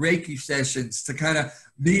get Reiki sessions to kind of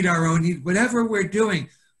meet our own needs, whatever we're doing.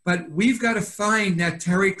 But we've got to find that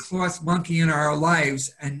terry cloth monkey in our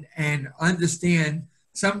lives and understand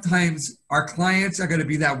sometimes our clients are going to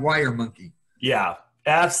be that wire monkey. Yeah,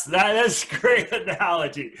 That's a great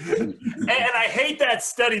analogy. And I hate that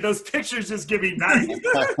study. Those pictures just give me nice.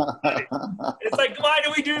 It's like, why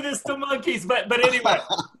do we do this to monkeys? But anyway,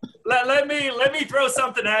 let me throw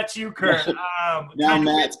something at you, Curt. Now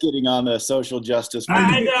Matt's getting on the social justice.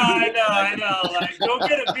 I know. Like, don't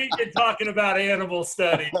get a vegan talking about animal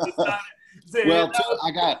studies. Well, too,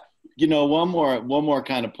 I got one more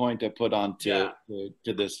kind of point to put on to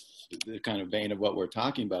this kind of vein of what we're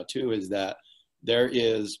talking about too, is that there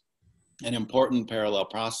is an important parallel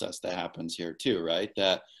process that happens here too, right?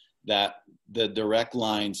 That the direct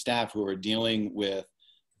line staff who are dealing with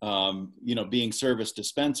being service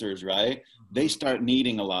dispensers, right? They start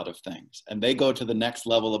needing a lot of things, and they go to the next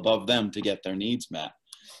level above them to get their needs met.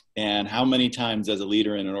 And how many times as a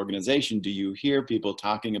leader in an organization do you hear people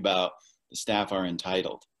talking about the staff are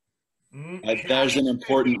entitled? There's an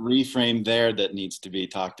important reframe there that needs to be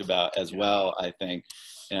talked about as well, I think.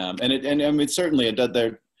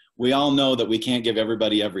 We all know that we can't give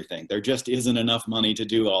everybody everything. There just isn't enough money to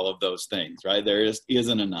do all of those things, right? There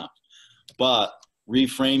isn't enough. But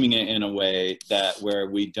reframing it in a way where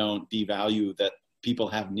we don't devalue that people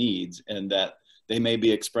have needs and that they may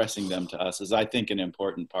be expressing them to us is, I think, an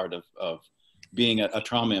important part of being a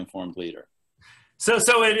trauma-informed leader.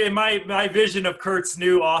 So in my vision of Curt's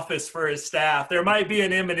new office for his staff, there might be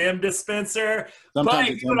an M&M dispenser, but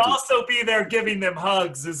he would also be there giving them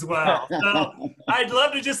hugs as well. So I'd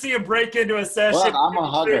love to just see him break into a session. Well, I'm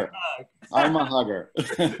a hugger. I'm a hugger.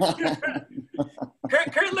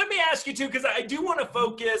 Curt, let me ask you too, because I do want to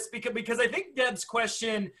focus because I think Deb's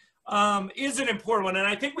question is an important one, and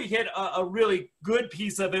I think we hit a really good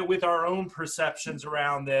piece of it with our own perceptions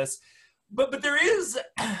around this. But there is,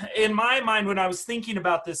 in my mind, when I was thinking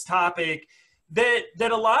about this topic, that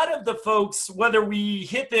a lot of the folks, whether we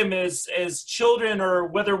hit them as children or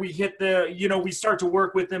whether we hit we start to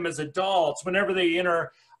work with them as adults, whenever they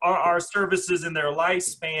enter our services in their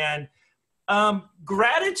lifespan,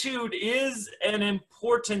 gratitude is an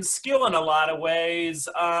important skill in a lot of ways.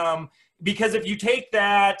 Because if you take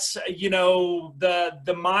that, the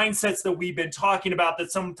mindsets that we've been talking about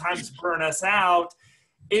that sometimes burn us out,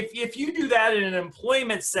 if you do that in an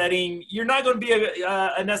employment setting, you're not going to be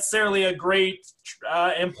necessarily a great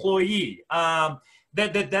employee.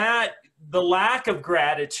 The lack of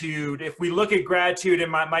gratitude, if we look at gratitude, and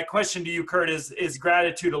my question to you, Curt, is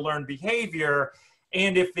gratitude a learned behavior?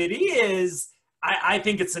 And if it is, I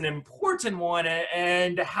think it's an important one.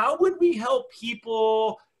 And how would we help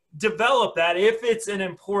people develop that if it's an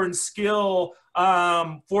important skill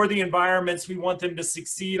for the environments we want them to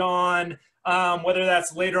succeed on? Whether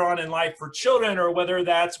that's later on in life for children or whether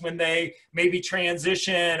that's when they maybe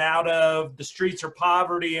transition out of the streets or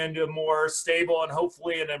poverty into a more stable and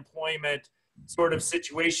hopefully an employment sort of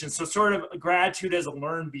situation. So sort of gratitude as a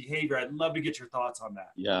learned behavior. I'd love to get your thoughts on that.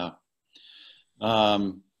 Yeah.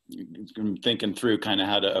 I'm thinking through kind of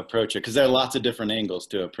how to approach it, because there are lots of different angles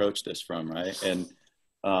to approach this from, right? And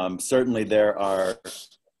certainly there are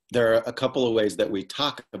a couple of ways that we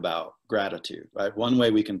talk about gratitude, right? One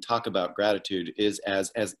way we can talk about gratitude is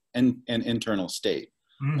as an internal state.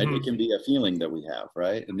 Mm-hmm. Right? It can be a feeling that we have,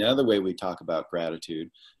 right? And the other way we talk about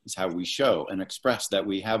gratitude is how we show and express that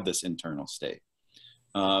we have this internal state.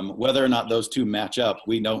 Whether or not those two match up,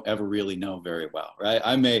 we don't ever really know very well, right?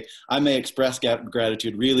 I may express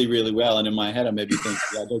gratitude really, really well, and in my head I may be thinking,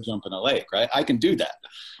 yeah, go jump in a lake, right? I can do that,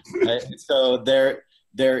 right? So there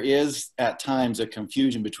is at times a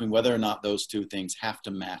confusion between whether or not those two things have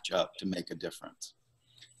to match up to make a difference.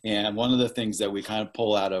 And one of the things that we kind of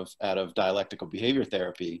pull out of dialectical behavior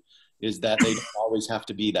therapy is that they don't always have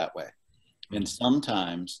to be that way. And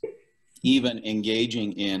sometimes even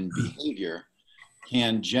engaging in behavior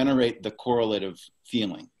can generate the correlative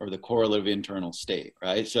feeling or the correlative internal state,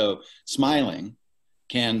 right? So smiling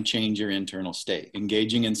can change your internal state.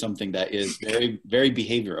 Engaging in something that is very, very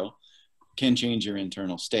behavioral can change your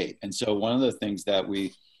internal state. And so one of the things that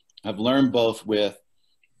we have learned both with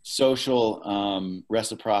social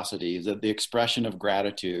reciprocity is that the expression of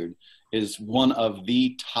gratitude is one of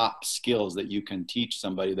the top skills that you can teach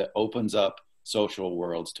somebody that opens up social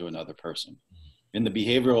worlds to another person. In the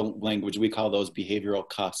behavioral language, we call those behavioral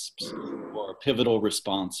cusps or pivotal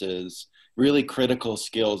responses, really critical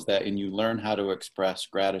skills that, and you learn how to express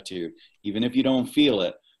gratitude, even if you don't feel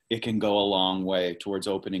it, it can go a long way towards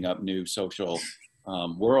opening up new social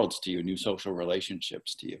worlds to you, new social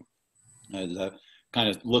relationships to you. As a kind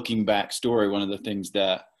of looking back story, one of the things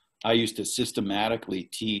that I used to systematically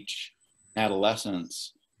teach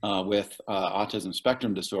adolescents with autism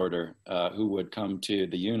spectrum disorder who would come to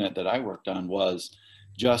the unit that I worked on was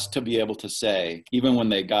just to be able to say, even when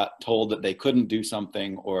they got told that they couldn't do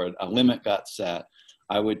something or a limit got set,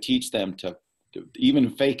 I would teach them to even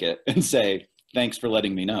fake it and say, thanks for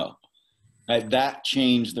letting me know. That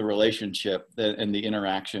changed the relationship and the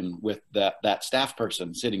interaction with that staff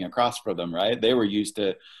person sitting across from them, right? They were used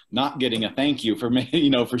to not getting a thank you for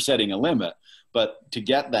me, for setting a limit, but to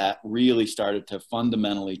get that really started to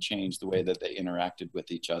fundamentally change the way that they interacted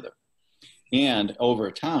with each other. And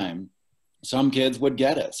over time, some kids would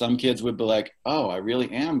get it. Some kids would be like, oh, I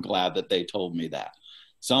really am glad that they told me that.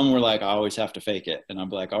 Some were like, I always have to fake it. And I'm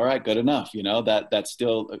like, all right, good enough. That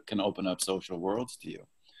still can open up social worlds to you.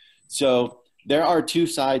 So there are two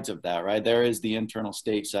sides of that, right? There is the internal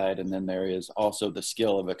state side, and then there is also the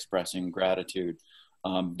skill of expressing gratitude.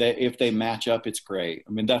 If they match up, it's great.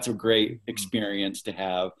 I mean, that's a great experience to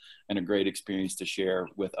have and a great experience to share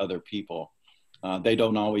with other people. They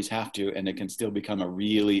don't always have to, and it can still become a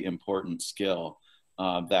really important skill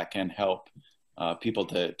that can help people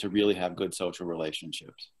to really have good social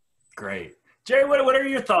relationships. Great. Jerry, what are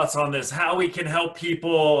your thoughts on this? How we can help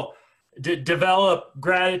people develop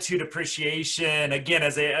gratitude, appreciation, again,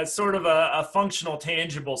 as sort of a functional,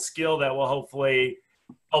 tangible skill that will hopefully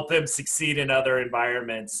help them succeed in other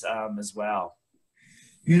environments as well.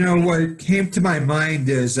 What came to my mind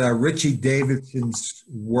is Richie Davidson's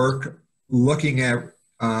work looking at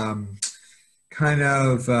kind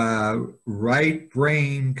of right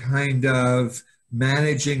brain, kind of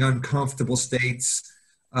managing uncomfortable states,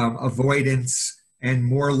 avoidance, and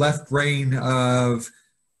more left brain of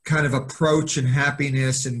kind of approach and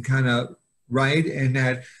happiness and kind of right. And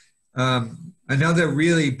that another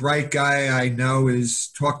really bright guy I know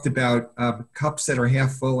is talked about cups that are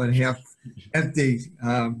half full and half empty,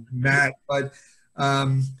 Matt, but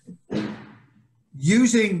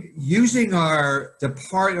using the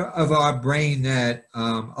part of our brain that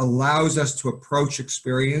allows us to approach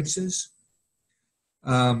experiences,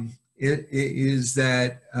 it is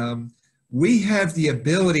that we have the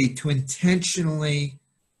ability to intentionally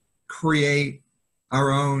create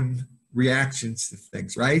our own reactions to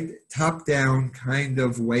things, right? Top-down kind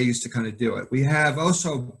of ways to kind of do it. We have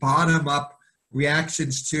also bottom-up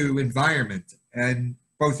reactions to environment, and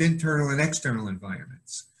both internal and external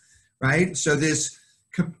environments, right? So this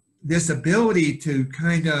ability to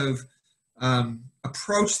kind of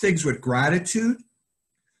approach things with gratitude,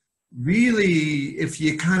 really, if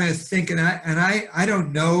you kind of think, and I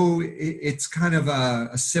don't know, it's kind of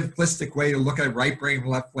a simplistic way to look at right brain,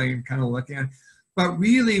 left brain, kind of looking at it. But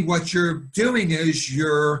really what you're doing is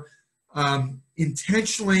you're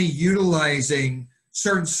intentionally utilizing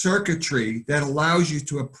certain circuitry that allows you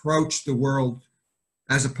to approach the world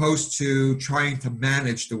as opposed to trying to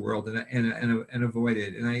manage the world and avoid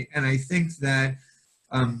it. And I think that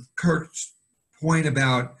Curt's point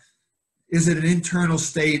about, is it an internal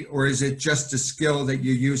state or is it just a skill that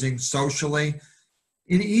you're using socially?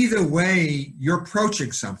 In either way, you're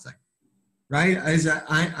approaching something, right? As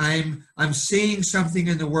I'm seeing something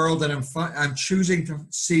in the world and I'm choosing to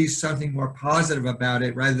see something more positive about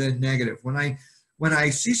it rather than negative. When I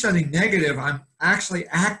see something negative, I'm actually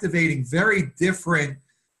activating very different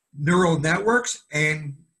neural networks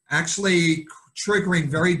and actually triggering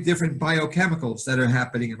very different biochemicals that are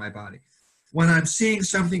happening in my body. When I'm seeing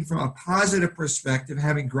something from a positive perspective,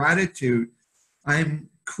 having gratitude, I'm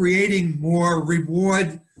creating more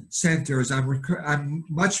reward centers. I'm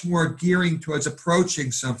much more gearing towards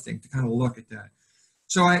approaching something to kind of look at that.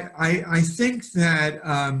 So I think that,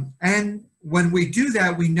 and when we do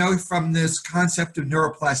that, we know from this concept of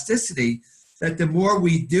neuroplasticity that the more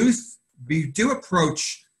we do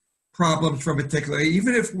approach problems from a particular,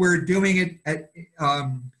 even if we're doing it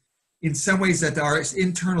in some ways that our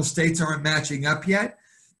internal states aren't matching up yet,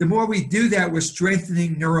 the more we do that, we're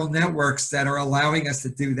strengthening neural networks that are allowing us to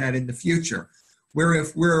do that in the future. Where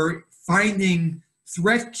if we're finding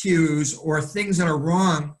threat cues or things that are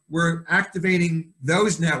wrong, we're activating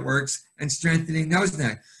those networks and strengthening those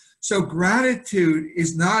networks. So gratitude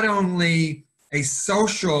is not only a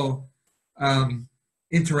social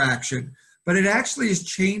interaction, but it actually is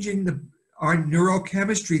changing our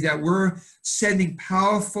neurochemistry, that we're sending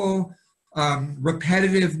powerful,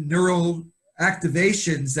 repetitive neural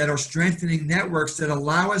activations that are strengthening networks that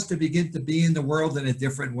allow us to begin to be in the world in a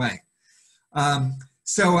different way.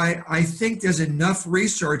 So I think there's enough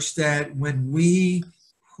research that when we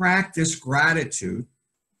practice gratitude,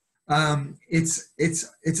 it's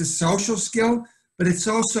a social skill, but it's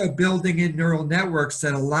also building in neural networks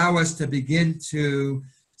that allow us to begin to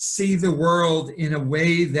see the world in a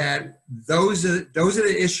way that those are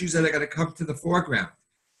the issues that are going to come to the foreground.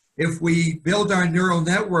 If we build our neural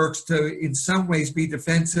networks to, in some ways, be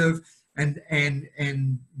defensive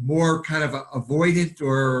and more kind of avoidant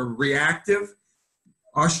or reactive,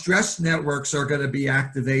 our stress networks are going to be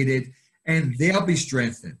activated and they'll be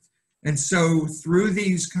strengthened. And so through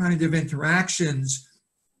these kind of interactions,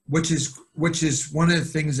 which is one of the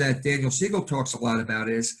things that Daniel Siegel talks a lot about,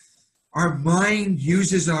 is our mind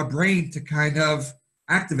uses our brain to kind of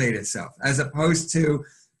activate itself, as opposed to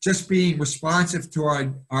just being responsive to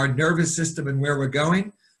our nervous system and where we're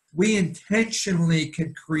going. We intentionally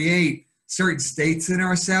can create certain states in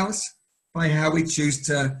ourselves by how we choose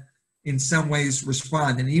to, in some ways,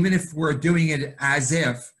 respond. And even if we're doing it as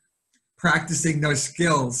if, practicing those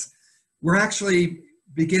skills, we're actually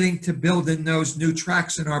beginning to build in those new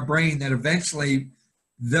tracks in our brain that eventually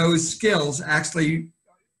those skills actually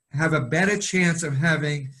have a better chance of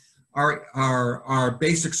having our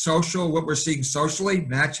basic social, what we're seeing socially,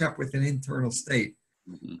 match up with an internal state.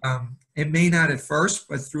 It may not at first,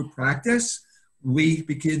 but through practice, we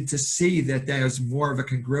begin to see that there's more of a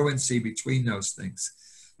congruency between those things.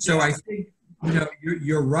 So I think,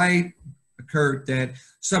 you're right, Curt, that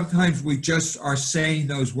sometimes we just are saying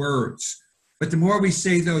those words. But the more we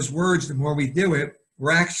say those words, the more we do it,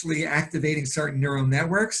 we're actually activating certain neural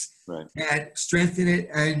networks that strengthen it,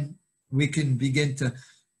 and we can begin to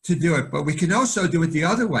do it. But we can also do it the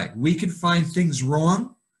other way. We can find things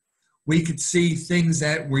wrong. We could see things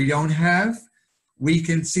that we don't have. We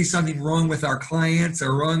can see something wrong with our clients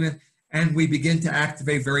or wrong, and we begin to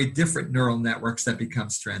activate very different neural networks that become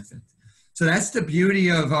strengthened. So that's the beauty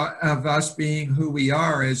of us being who we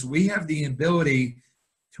are, is we have the ability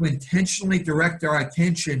to intentionally direct our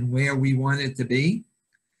attention where we want it to be.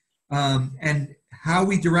 And how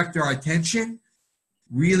we direct our attention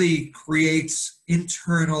really creates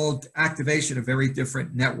internal activation of very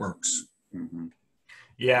different networks.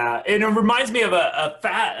 Yeah, and it reminds me of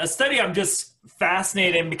a study I'm just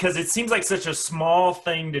fascinated in, because it seems like such a small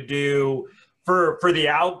thing to do for the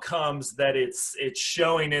outcomes that it's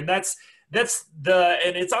showing. And and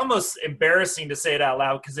it's almost embarrassing to say it out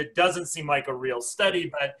loud because it doesn't seem like a real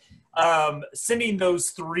study, but sending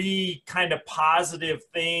those 3 kind of positive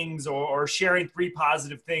things or sharing 3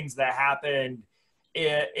 positive things that happened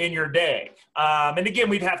in your day. And again,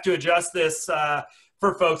 we'd have to adjust this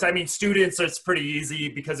for folks. I mean, students, it's pretty easy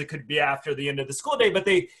because it could be after the end of the school day, but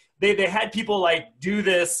they had people like do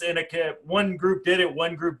this, and one group did it,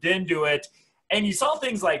 one group didn't do it. And you saw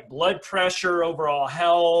things like blood pressure, overall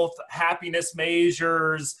health, happiness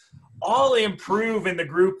measures, all improve in the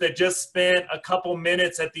group that just spent a couple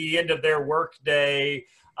minutes at the end of their workday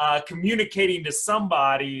communicating to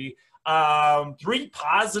somebody 3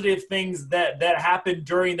 positive things that happened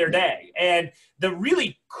during their day. And the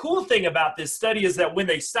really cool thing about this study is that when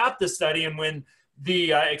they stopped the study, and when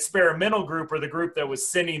the experimental group, or the group that was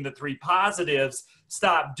sending the 3 positives,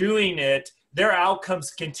 stopped doing it, their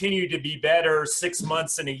outcomes continue to be better 6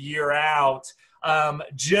 months and a year out,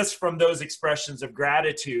 just from those expressions of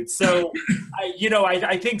gratitude. So,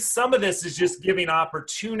 I think some of this is just giving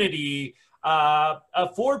opportunity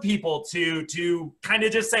for people to kind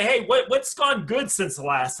of just say, hey, what's gone good since the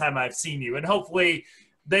last time I've seen you? And hopefully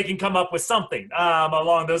they can come up with something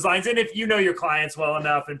along those lines. And if you know your clients well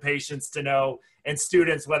enough and patients to know, and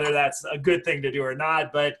students, whether that's a good thing to do or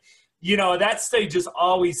not. But, that study just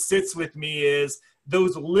always sits with me, is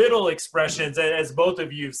those little expressions, as both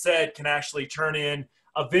of you have said, can actually turn in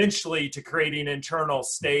eventually to creating internal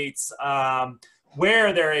states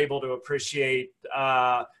where they're able to appreciate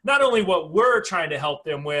not only what we're trying to help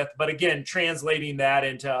them with, but again, translating that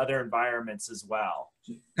into other environments as well.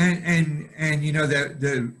 And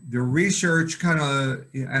the research kind of,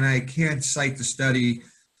 and I can't cite the study,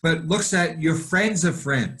 but looks at your friends of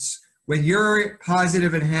friends. When you're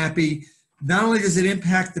positive and happy, not only does it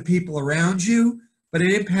impact the people around you, but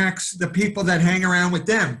it impacts the people that hang around with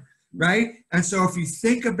them, right? And so if you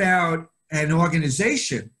think about an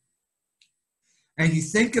organization, and you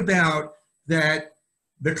think about that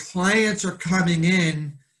the clients are coming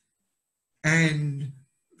in and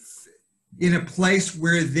in a place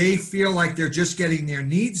where they feel like they're just getting their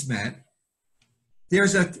needs met,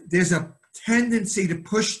 there's a tendency to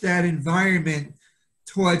push that environment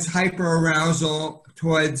towards hyperarousal,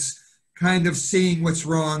 towards kind of seeing what's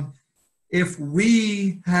wrong. If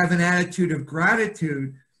we have an attitude of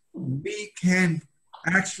gratitude, we can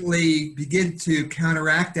actually begin to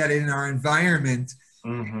counteract that in our environment,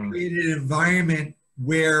 and create an environment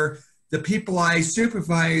where the people I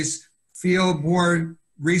supervise feel more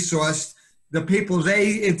resourced, the people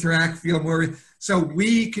they interact feel more. So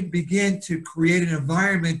we can begin to create an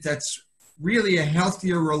environment that's really a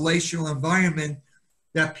healthier relational environment,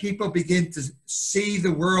 that people begin to see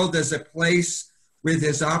the world as a place where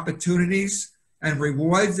there's opportunities and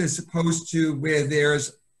rewards, as opposed to where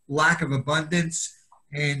there's lack of abundance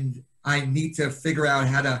and I need to figure out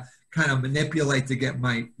how to kind of manipulate to get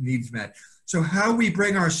my needs met. So how we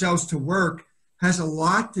bring ourselves to work has a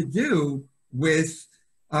lot to do with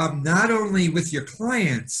not only with your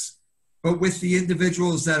clients, but with the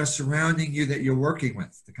individuals that are surrounding you that you're working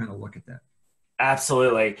with, to kind of look at that.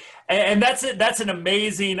 Absolutely. And that's it. That's an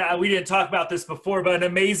amazing, we didn't talk about this before, but an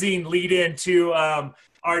amazing lead into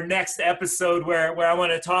our next episode where I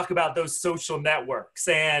want to talk about those social networks.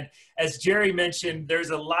 And as Jerry mentioned, there's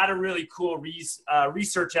a lot of really cool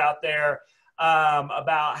research out there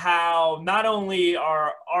about how not only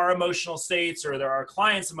are our emotional states or our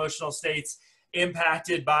clients' emotional states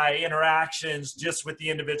impacted by interactions just with the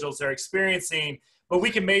individuals they're experiencing, but we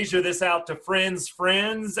can measure this out to friends'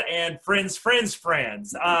 friends and friends' friends'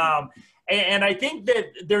 friends. And I think that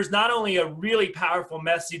there's not only a really powerful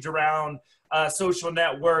message around social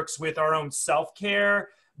networks with our own self-care,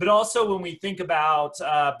 but also when we think about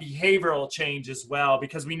behavioral change as well,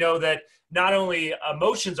 because we know that not only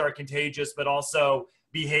emotions are contagious, but also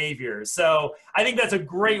behaviors. So I think that's a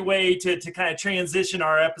great way to kind of transition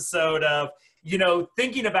our episode of,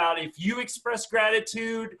 thinking about if you express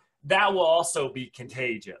gratitude, that will also be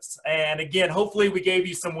contagious. And again, hopefully we gave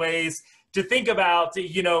you some ways to think about,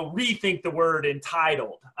 rethink the word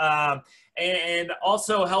entitled, and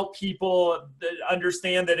also help people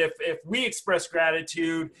understand that if we express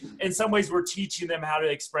gratitude, in some ways we're teaching them how to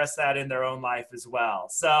express that in their own life as well.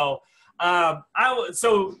 So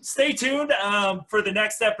so stay tuned for the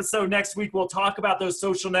next episode. Next week, we'll talk about those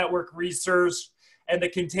social network research and the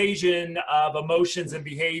contagion of emotions and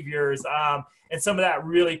behaviors, and some of that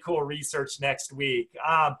really cool research next week.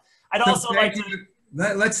 I'd also like to...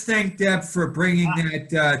 Let's thank Deb for bringing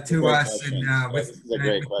that to us, question. And with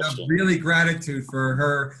really gratitude for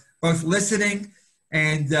her both listening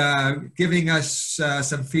and giving us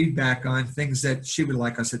some feedback on things that she would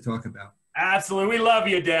like us to talk about. Absolutely. We love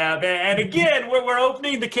you, Deb. And again, we're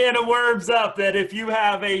opening the can of worms up that if you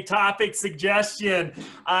have a topic suggestion,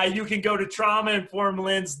 you can go to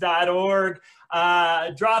traumainformedlens.org.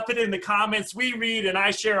 Drop it in the comments. We read and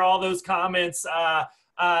I share all those comments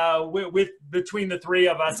between the three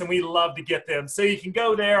of us, and we love to get them. So you can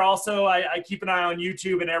go there. Also, I keep an eye on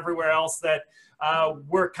YouTube and everywhere else that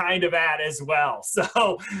we're kind of at as well.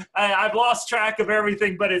 So I've lost track of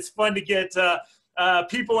everything, but it's fun to get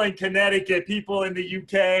people in Connecticut, people in the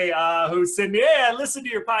UK who send me, "Hey, I listen to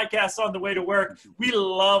your podcast on the way to work." We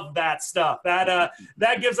love that stuff. That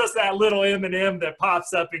gives us that little M&M that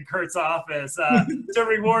pops up in Curt's office to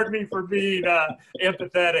reward me for being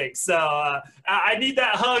empathetic. So I need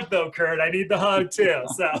that hug, though, Curt. I need the hug too.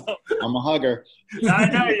 So I'm a hugger. I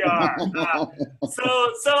know you are.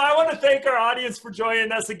 So I want to thank our audience for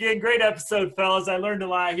joining us again. Great episode, fellas. I learned a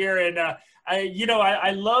lot here, and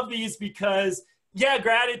I love these because, yeah,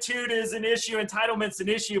 gratitude is an issue, entitlement's an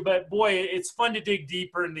issue, but boy, it's fun to dig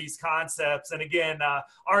deeper in these concepts. And again,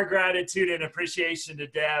 our gratitude and appreciation to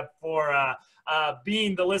Deb for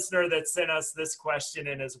being the listener that sent us this question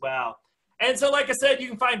in as well. And so, like I said, you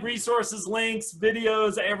can find resources, links,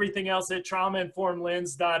 videos, everything else at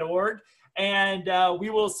traumainformedlens.org. And we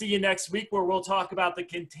will see you next week, where we'll talk about the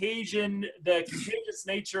contagious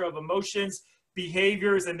nature of emotions,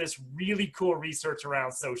 behaviors, and this really cool research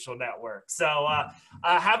around social networks. So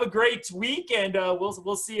have a great week, and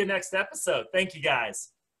we'll see you next episode. Thank you,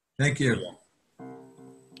 guys. Thank you.